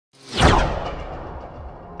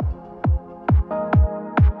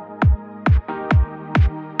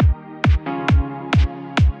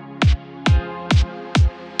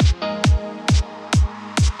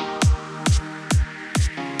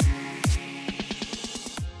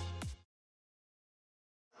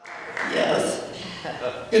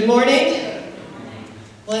Good morning.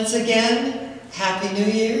 Once again, Happy New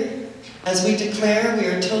Year. As we declare, we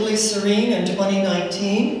are totally serene in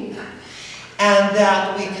 2019, and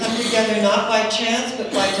that we come together not by chance,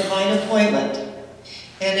 but by divine appointment.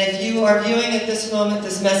 And if you are viewing at this moment,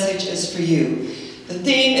 this message is for you. The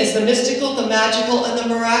theme is the mystical, the magical, and the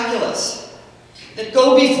miraculous that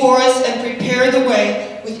go before us and prepare the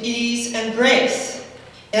way with ease and grace.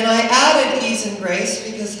 And I added ease and grace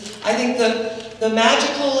because I think the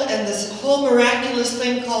magical and this whole miraculous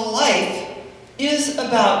thing called life is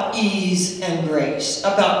about ease and grace,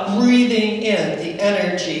 about breathing in the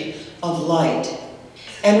energy of light.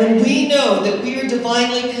 And when we know that we are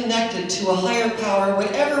divinely connected to a higher power,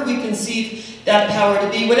 whatever we conceive that power to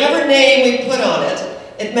be, whatever name we put on it,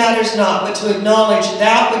 it matters not, but to acknowledge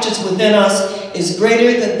that which is within us is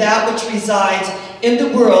greater than that which resides in the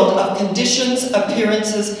world of conditions,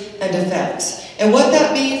 appearances, and effects. And what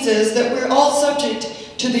that means is that we're all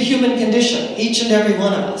subject to the human condition, each and every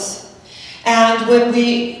one of us. And when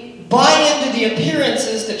we buy into the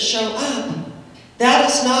appearances that show up, that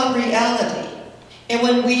is not reality. And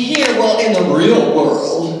when we hear, well, in the real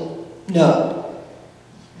world, no.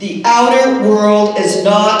 The outer world is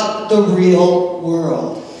not the real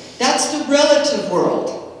world. That's the relative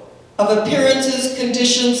world of appearances,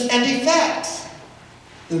 conditions, and effects.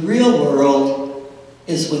 The real world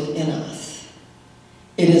is within us.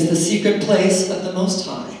 It is the secret place of the Most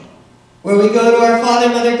High, where we go to our Father,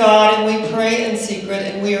 Mother, God, and we pray in secret,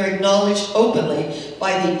 and we are acknowledged openly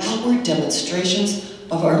by the outward demonstrations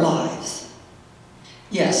of our lives.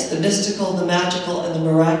 Yes, the mystical, the magical, and the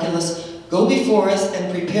miraculous go before us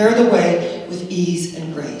and prepare the way with ease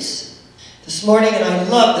and grace. This morning, and I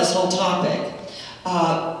love this whole topic,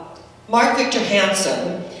 Mark Victor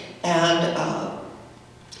Hansen and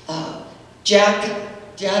Jack,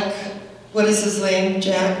 what is his name?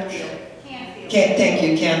 Jack? Canfield. Thank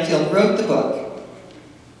you, Canfield, wrote the book,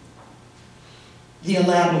 The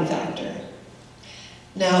Aladdin Factor.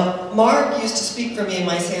 Now, Mark used to speak for me in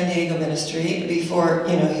my San Diego ministry before,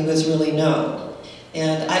 he was really known.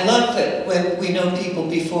 And I love it when we know people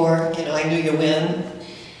before, I knew you when.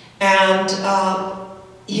 And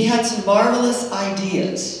he had some marvelous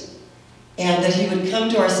ideas. And that he would come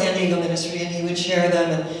to our San Diego ministry and he would share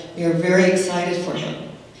them, and we were very excited for him.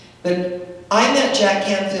 But I met Jack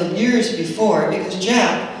Canfield years before because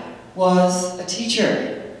Jack was a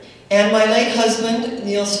teacher. And my late husband,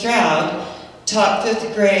 Neil Stroud, taught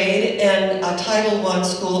 5th grade in a Title I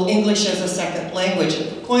school, English as a second language in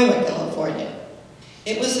Pacoima, California.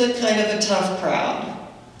 It was a kind of a tough crowd.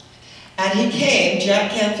 And he came,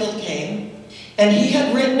 Jack Canfield came, and he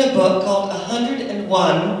had written a book called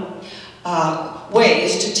 101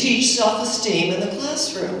 Ways to Teach Self-Esteem in the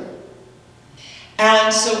Classroom.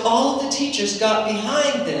 And so all of the teachers got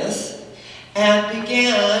behind this and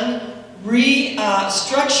began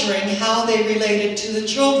restructuring how they related to the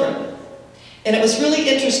children. And it was really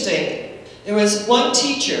interesting. There was one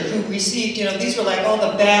teacher who received, these were like all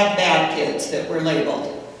the bad kids that were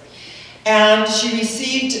labeled. And she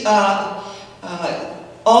received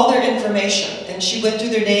all their information. And she went through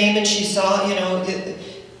their name and she saw,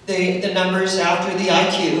 the numbers after the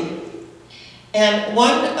IQ. And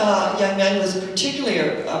one young man was particularly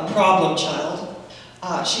a problem child.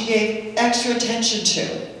 She gave extra attention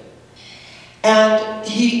to. And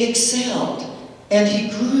he excelled. And he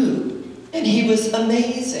grew. And he was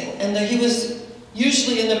amazing. And he was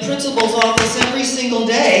usually in the principal's office every single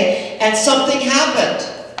day. And something happened.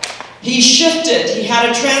 He shifted. He had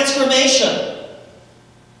a transformation.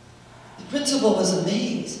 The principal was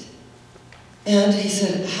amazed. And he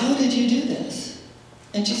said, "How did you do this?"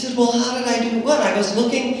 And she said, "Well, how did I do what? I was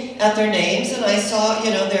looking at their names and I saw,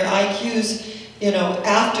 their IQs,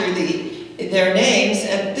 after their names,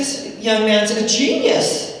 and this young man's a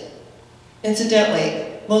genius." Incidentally,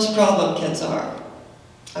 most problem kids are.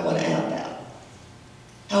 I want to add that.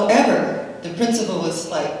 However, the principal was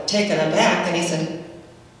like taken aback and he said,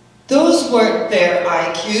 "Those weren't their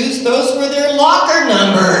IQs, those were their locker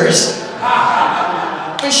numbers."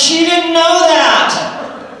 But she didn't know that.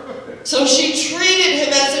 So she treated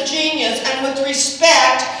him as a genius and with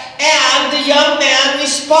respect, and the young man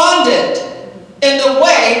responded in the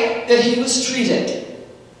way that he was treated.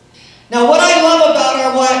 Now, what I love about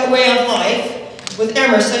our way of life with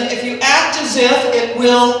Emerson, if you act as if, it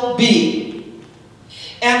will be.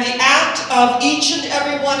 And the act of each and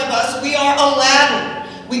every one of us, we are Aladdin.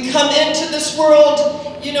 We come into this world,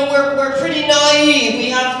 we're pretty naive.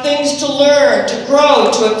 We have things to learn, to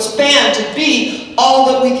grow, to expand, to be all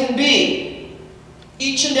that we can be.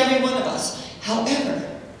 Each and every one of us. However,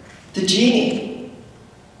 the genie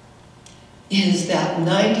is that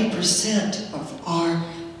 90% of our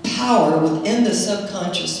power within the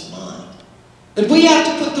subconscious mind. But we have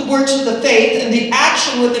to put the works with the faith and the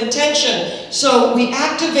action with intention. So we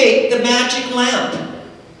activate the magic lamp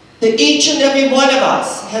that each and every one of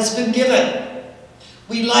us has been given.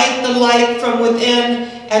 We light the light from within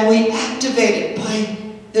and we activate it by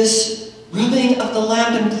this rubbing of the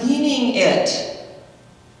lamp and cleaning it.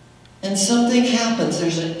 And something happens.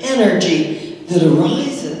 There's an energy that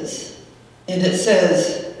arises. And it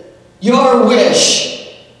says, your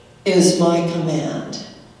wish is my command.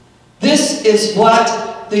 This is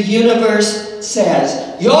what the universe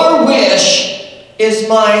says. Your wish is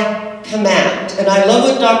my command. And I love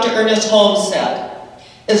what Dr. Ernest Holmes said.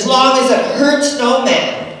 As long as it hurts no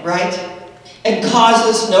man, right? And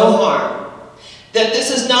causes no harm. That this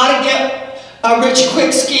is not a rich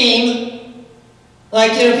quick scheme.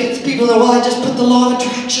 Like, you know, people that, well, I just put the law of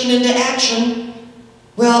attraction into action.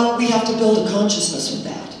 Well, we have to build a consciousness with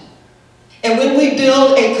that. And when we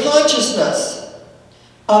build a consciousness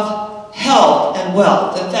of health and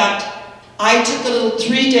wealth, in fact, I took a little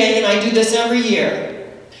 3-day, and I do this every year.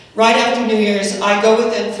 Right after New Year's, I go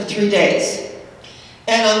within for 3 days.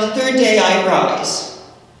 And on the 3rd day, I rise.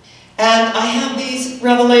 And I have these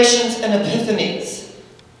revelations and epiphanies.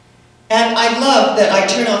 And I love that I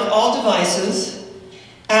turn off all devices,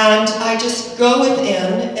 and I just go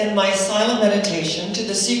within in my silent meditation to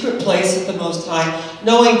the secret place of the Most High,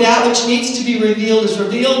 knowing that which needs to be revealed is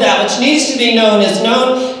revealed, that which needs to be known is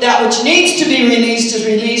known, that which needs to be released is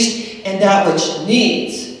released, and that which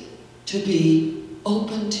needs to be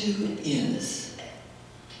open to is.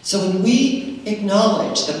 So when we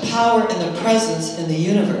acknowledge the power and the presence in the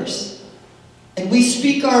universe, and we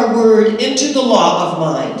speak our word into the law of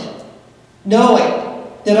mind, knowing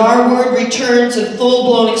that our word returns in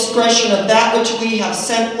full-blown expression of that which we have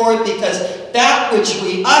sent forth, because that which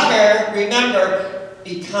we utter, remember,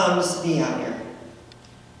 becomes the outer.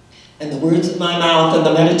 And the words of my mouth and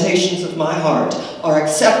the meditations of my heart are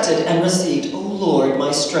accepted and received, O Lord,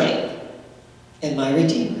 my strength and my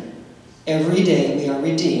Redeemer. Every day we are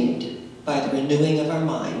redeemed by the renewing of our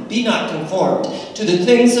mind. Be not conformed to the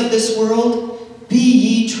things of this world. Be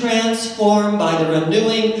ye transformed by the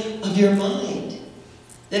renewing of your mind.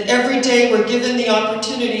 That every day we're given the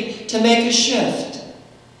opportunity to make a shift.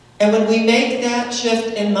 And when we make that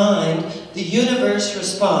shift in mind, the universe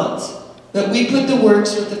responds. But we put the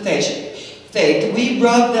works with the faith. We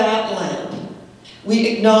rub that lamp. We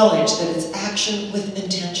acknowledge that it's action with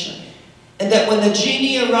intention. And that when the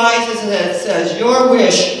genie arises and it says, your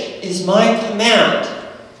wish is my command,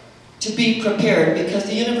 to be prepared, because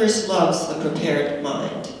the universe loves the prepared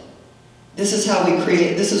mind. This is how we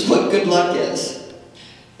create, this is what good luck is.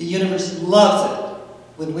 The universe loves it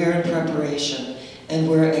when we're in preparation and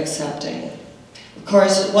we're accepting. Of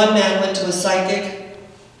course, one man went to a psychic,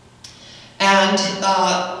 and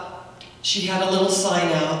she had a little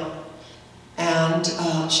sign out, and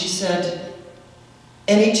she said,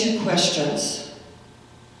 any 2 questions,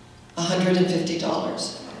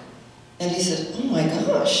 $150. And he said, oh my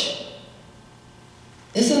gosh,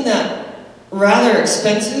 isn't that rather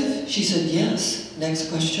expensive? She said, yes. Next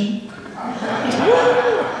question.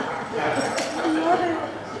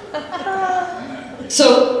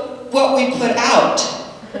 So what we put out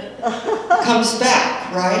comes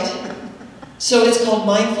back, right? So it's called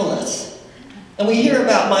mindfulness. And we hear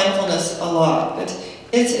about mindfulness a lot, but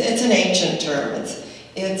it's an ancient term.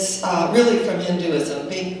 It's really from Hinduism,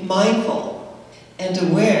 being mindful and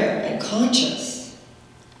aware and conscious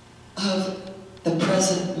of the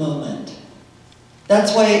present moment.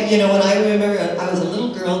 That's why, you know, when I remember I was a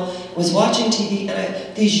little girl, was watching TV,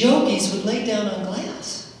 and these yogis would lay down on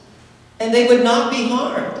glass. And they would not be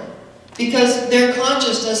harmed, because their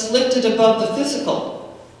consciousness lifted above the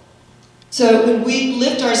physical. So when we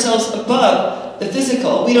lift ourselves above the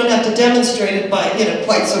physical, we don't have to demonstrate it by, you know,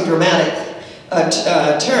 quite so dramatic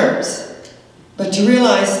terms. But to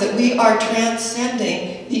realize that we are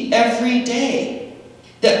transcending the everyday.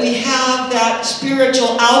 That we have that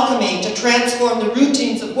spiritual alchemy to transform the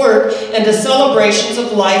routines of work into celebrations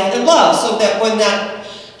of life and love. So that when that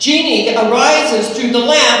genie arises through the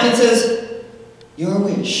lamp and says, your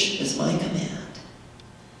wish is my command.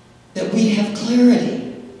 That we have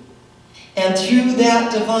clarity. And through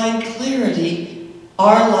that divine clarity,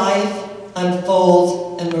 our life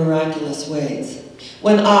unfolds in miraculous ways.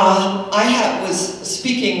 When I was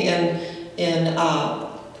speaking in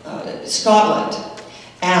Scotland,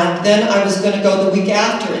 and then I was going to go the week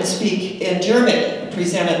after and speak in Germany,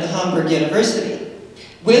 present at the Hamburg University,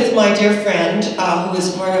 with my dear friend who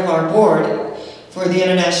is part of our board for the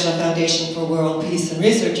International Foundation for World Peace and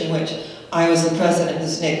Research, in which I was the president.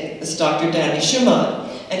 His name is Dr. Danny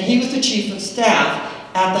Schumann, and he was the chief of staff.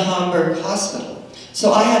 at the Hamburg hospital.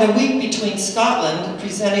 So I had a week between Scotland,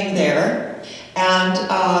 presenting there,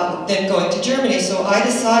 and then going to Germany. So I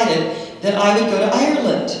decided that I would go to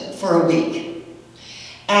Ireland for a week.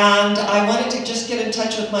 And I wanted to just get in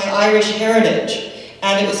touch with my Irish heritage.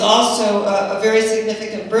 And it was also a very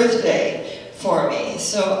significant birthday for me.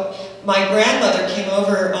 So my grandmother came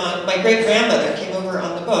over on, my great-grandmother came over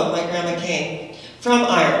on the boat. My grandma came from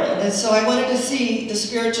Ireland. And so I wanted to see the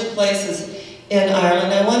spiritual places in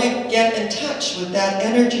Ireland. I want to get in touch with that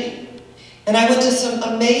energy. And I went to some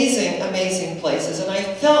amazing, amazing places. And I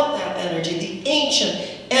felt that energy, the ancient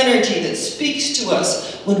energy that speaks to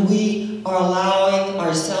us when we are allowing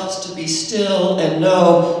ourselves to be still and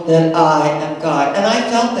know that I am God. And I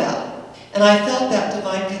felt that. And I felt that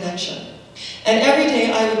divine connection. And every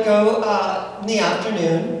day I would go in the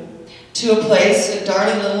afternoon to a place, a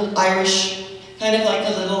darling little Irish, kind of like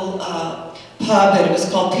a little pub, and it was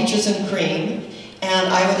called Peaches and Cream. And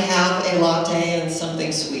I would have a latte and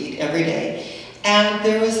something sweet every day. And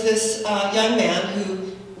there was this young man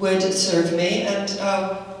who would serve me, and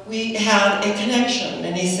we had a connection.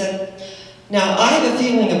 And he said, now I have a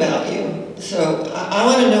feeling about you, so I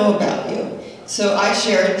want to know about you. So I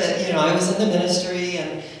shared that, you know, I was in the ministry,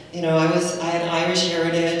 and, you know, I had Irish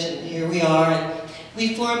heritage, and here we are. And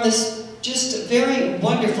we formed this just very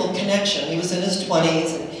wonderful connection. He was in his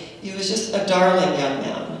 20s, and he was just a darling young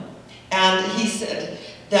man. And he said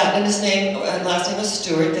that, and his name, last name was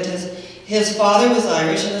Stewart, that his father was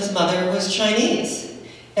Irish and his mother was Chinese.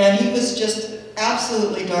 And he was just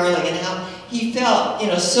absolutely darling, and how he felt, you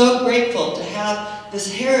know, so grateful to have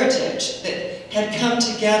this heritage that had come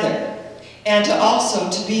together, and to also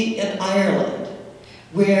to be in Ireland,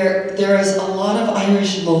 where there is a lot of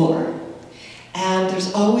Irish lore, and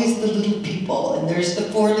there's always the little people, and there's the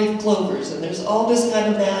four-leaf clovers, and there's all this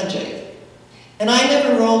kind of magic. And I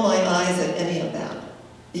never roll my eyes at any of that,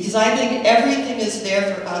 because I think everything is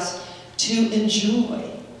there for us to enjoy,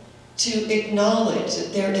 to acknowledge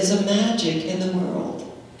that there is a magic in the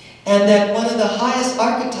world, and that one of the highest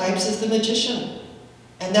archetypes is the magician.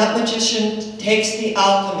 And that magician takes the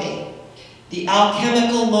alchemy, the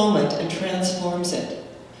alchemical moment, and transforms it.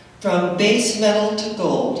 From base metal to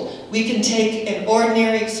gold, we can take an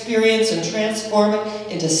ordinary experience and transform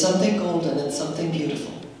it into something golden and something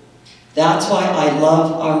beautiful. That's why I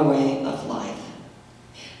love our way of life.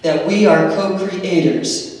 That we are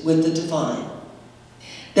co-creators with the divine.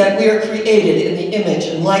 That we are created in the image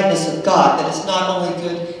and likeness of God, that is not only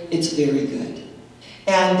good, it's very good.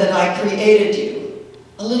 And that I created you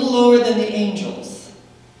a little lower than the angels.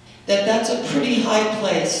 That that's a pretty high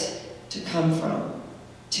place to come from,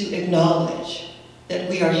 to acknowledge that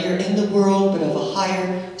we are here in the world, but of a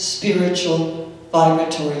higher spiritual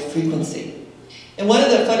vibratory frequency. And what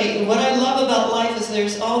I love about life is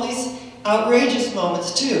there's all these outrageous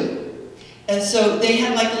moments too. And so they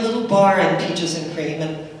had like a little bar in Peaches and Cream,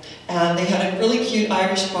 and they had a really cute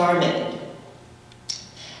Irish barmaid.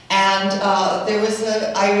 And there was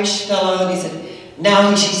an Irish fellow, and he said,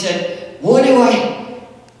 she said, what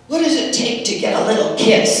does it take to get a little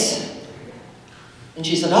kiss? And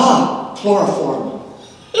she said, chloroform.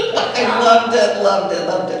 I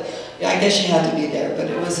loved it. Yeah, I guess she had to be there, but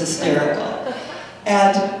it was hysterical.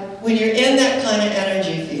 And when you're in that kind of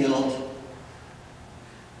energy field,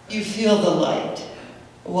 you feel the light.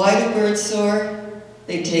 Why do birds soar?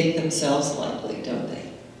 They take themselves lightly, don't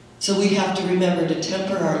they? So we have to remember to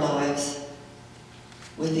temper our lives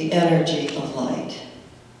with the energy of light.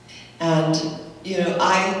 And, you know,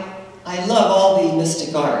 I love all the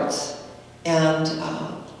mystic arts. And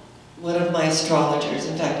one of my astrologers,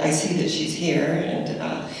 in fact, I see that she's here, and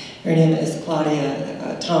her name is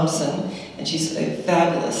Claudia Thompson, and she's a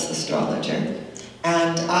fabulous astrologer.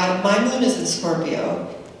 And my moon is in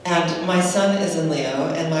Scorpio, and my sun is in Leo,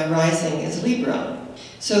 and my rising is Libra.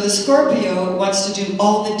 So the Scorpio wants to do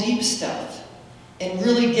all the deep stuff and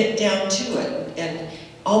really get down to it and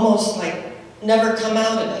almost like never come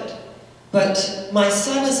out of it. But my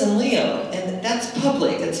sun is in Leo, and that's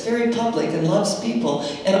public, it's very public and loves people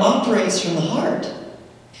and operates from the heart.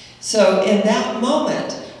 So in that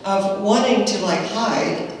moment of wanting to like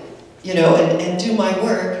hide, you know, and do my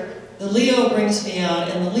work, the Leo brings me out,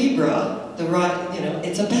 and the Libra,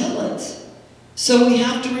 it's a balance. So we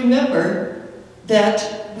have to remember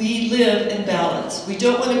that we live in balance. We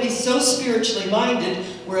don't want to be so spiritually minded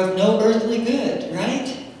we're of no earthly good,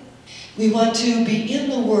 right? We want to be in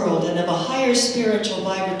the world and of a higher spiritual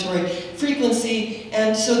vibratory frequency,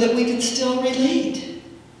 and so that we can still relate.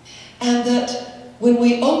 And that when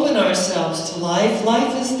we open ourselves to life,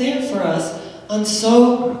 life is there for us on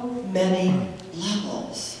so many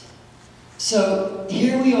levels. So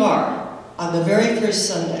here we are. on the very first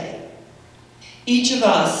Sunday. Each of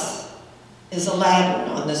us is Aladdin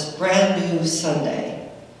on this brand new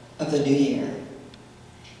Sunday of the new year.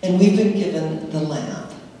 And we've been given the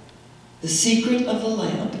lamp. The secret of the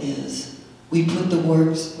lamp is we put the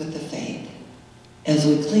works with the faith. As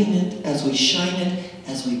we clean it, as we shine it,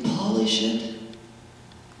 as we polish it,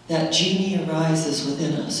 that genie arises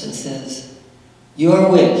within us and says,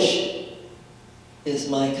 your wish is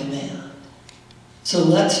my command. So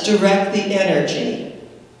let's direct the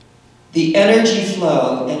energy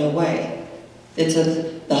flow in a way that's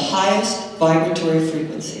at the highest vibratory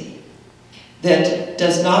frequency, that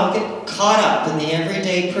does not get caught up in the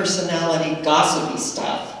everyday personality gossipy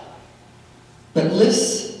stuff, but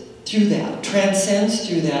lifts through that, transcends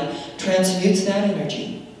through that, transmutes that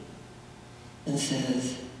energy, and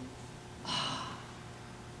says,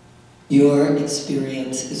 your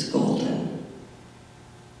experience is golden,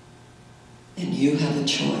 and you have a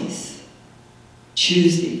choice.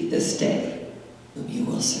 Choose thee this day whom you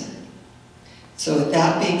will serve. So with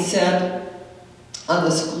that being said, on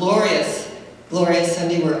this glorious, glorious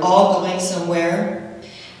Sunday, we're all going somewhere,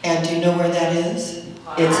 and do you know where that is?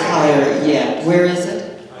 It's higher yet. Where is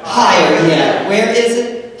it? Higher yet. Where is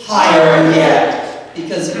it? Higher yet.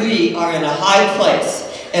 Because we are in a high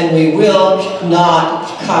place, and we will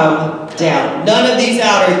not come down. None of these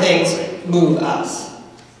outer things move us.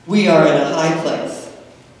 We are in a high place,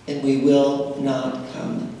 and we will not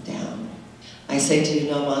come down. I say to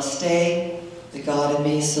you, Namaste. The God in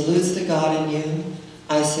me salutes the God in you.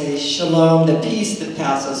 I say, Shalom, the peace that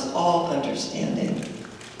passes all understanding.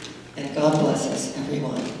 And God bless us,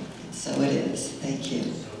 everyone. And so it is. Thank you.